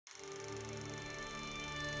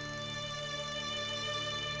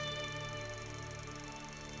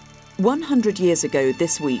100 years ago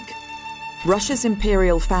this week, Russia's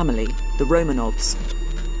imperial family, the Romanovs,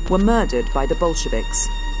 were murdered by the Bolsheviks,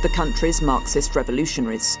 the country's Marxist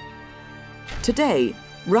revolutionaries. Today,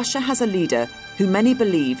 Russia has a leader who many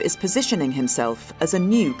believe is positioning himself as a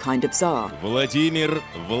new kind of Tsar. Vladmir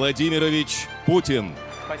Vladimirovich Putin.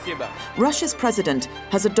 Russia's president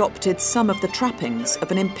has adopted some of the trappings of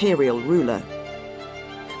an imperial ruler.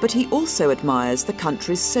 But he also admires the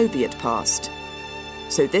country's Soviet past.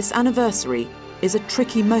 So this anniversary is a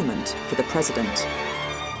tricky moment for the president.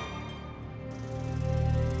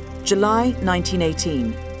 July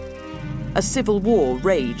 1918. A civil war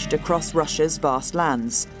raged across Russia's vast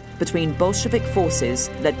lands between Bolshevik forces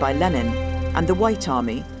led by Lenin and the White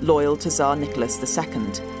Army loyal to Tsar Nicholas II.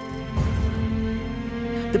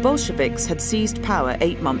 The Bolsheviks had seized power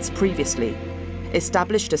 8 months previously,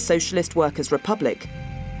 established a socialist workers' republic,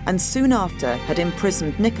 and soon after had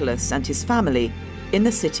imprisoned Nicholas and his family in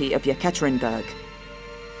the city of Yekaterinburg.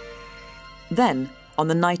 Then, on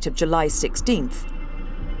the night of July 16th,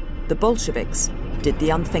 the Bolsheviks did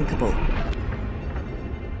the unthinkable.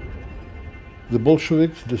 The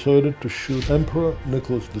Bolsheviks decided to shoot Emperor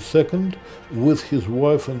Nicholas II with his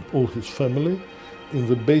wife and all his family in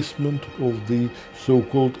the basement of the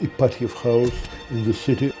so-called Ipatiev house in the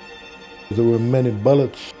city. There were many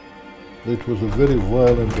bullets. It was a very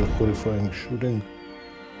violent and horrifying shooting.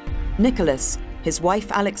 Nicholas, his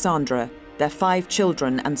wife Alexandra, their 5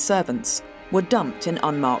 children and servants were dumped in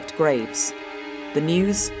unmarked graves. The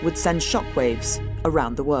news would send shockwaves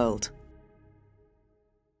around the world.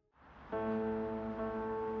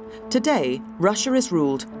 Today, Russia is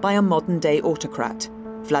ruled by a modern-day autocrat,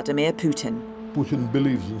 Vladmir Putin. Putin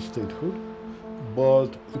believes in statehood, but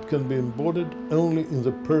it can be embodied only in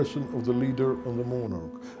the person of the leader and the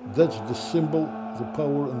monarch. That's the symbol, the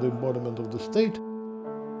power and the embodiment of the state.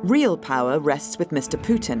 Real power rests with Mr.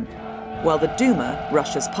 Putin, while the Duma,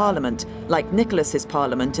 Russia's parliament, like Nicholas's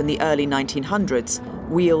parliament in the early 1900s,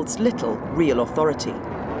 wields little real authority.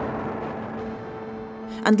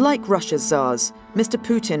 And like Russia's Tsars, Mr.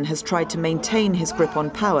 Putin has tried to maintain his grip on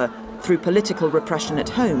power through political repression at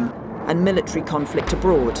home and military conflict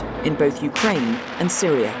abroad in both Ukraine and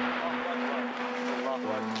Syria.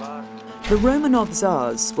 The Romanov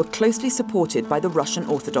Tsars were closely supported by the Russian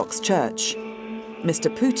Orthodox Church.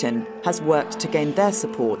 Mr. Putin has worked to gain their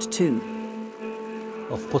support too.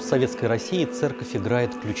 В постсоветской России церковь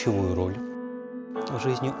играет ключевую роль в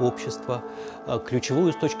жизни общества,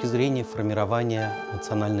 ключевую с точки зрения формирования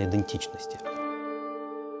национальной идентичности.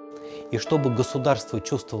 И чтобы государство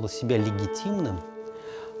чувствовало себя легитимным,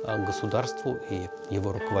 государству и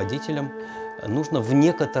его руководителям нужно в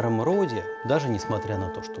некотором роде, даже несмотря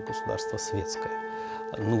на то, что государство светское,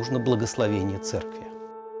 нужно благословение церкви.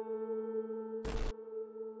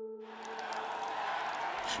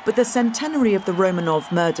 But the centenary of the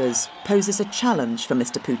Romanov murders poses a challenge for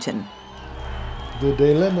Mr. Putin. The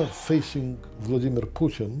dilemma facing Vladimir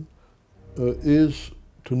Putin is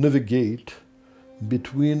to navigate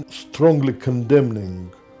between strongly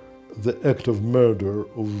condemning the act of murder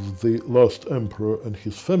of the last emperor and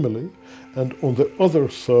his family, and on the other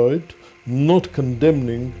side, not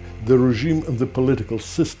condemning the regime and the political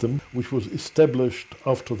system which was established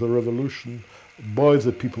after the revolution by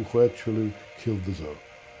the people who actually killed the Tsar.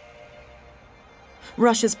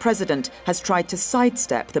 Russia's president has tried to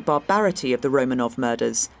sidestep the barbarity of the Romanov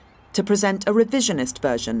murders to present a revisionist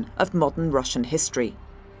version of modern Russian history.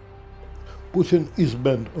 Putin is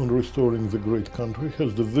bent on restoring the great country,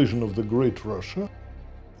 has the vision of the great Russia.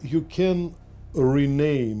 You can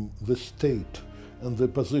rename the state and the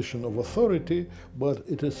position of authority, but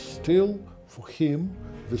it is still, for him,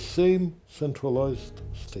 the same centralized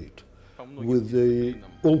state, with the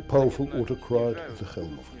all-powerful autocrat at the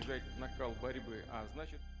helm of it.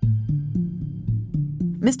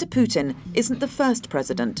 Mr. Putin isn't the first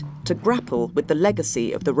president to grapple with the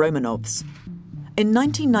legacy of the Romanovs. In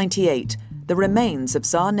 1998, the remains of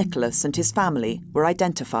Tsar Nicholas and his family were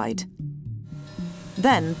identified.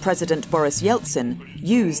 Then President Boris Yeltsin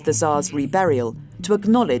used the Tsar's reburial to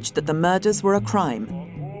acknowledge that the murders were a crime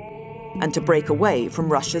and to break away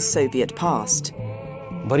from Russia's Soviet past.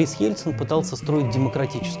 Борис Ельцин пытался строить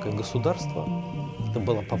демократическое государство. Это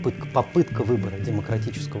была попытка выбора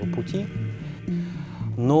демократического пути.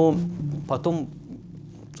 Но потом,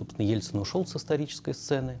 собственно, Ельцин ушел с исторической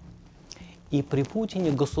сцены. И при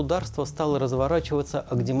Путине государство стало разворачиваться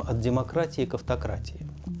от демократии к автократии.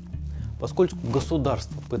 Поскольку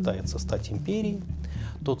государство пытается стать империей,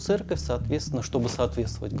 то церковь, соответственно, чтобы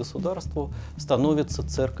соответствовать государству, становится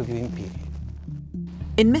церковью империи.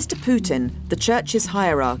 In Mr. Putin, the church's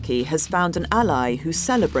hierarchy has found an ally who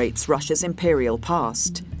celebrates Russia's imperial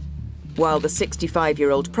past. while the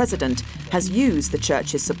 65-year-old president has used the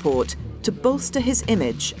church's support to bolster his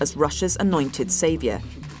image as Russia's anointed savior.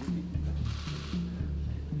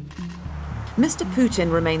 Mr.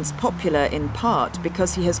 Putin remains popular in part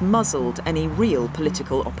because he has muzzled any real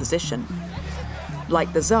political opposition.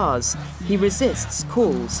 Like the Tsars, he resists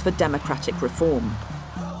calls for democratic reform.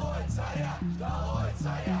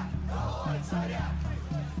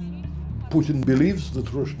 Putin believes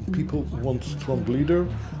that Russian people want a strong leader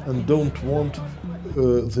and don't want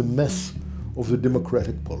the mess of the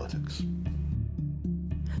democratic politics.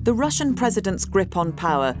 The Russian president's grip on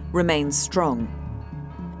power remains strong.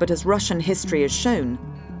 But as Russian history has shown,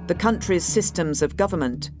 the country's systems of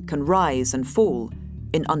government can rise and fall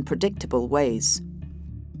in unpredictable ways.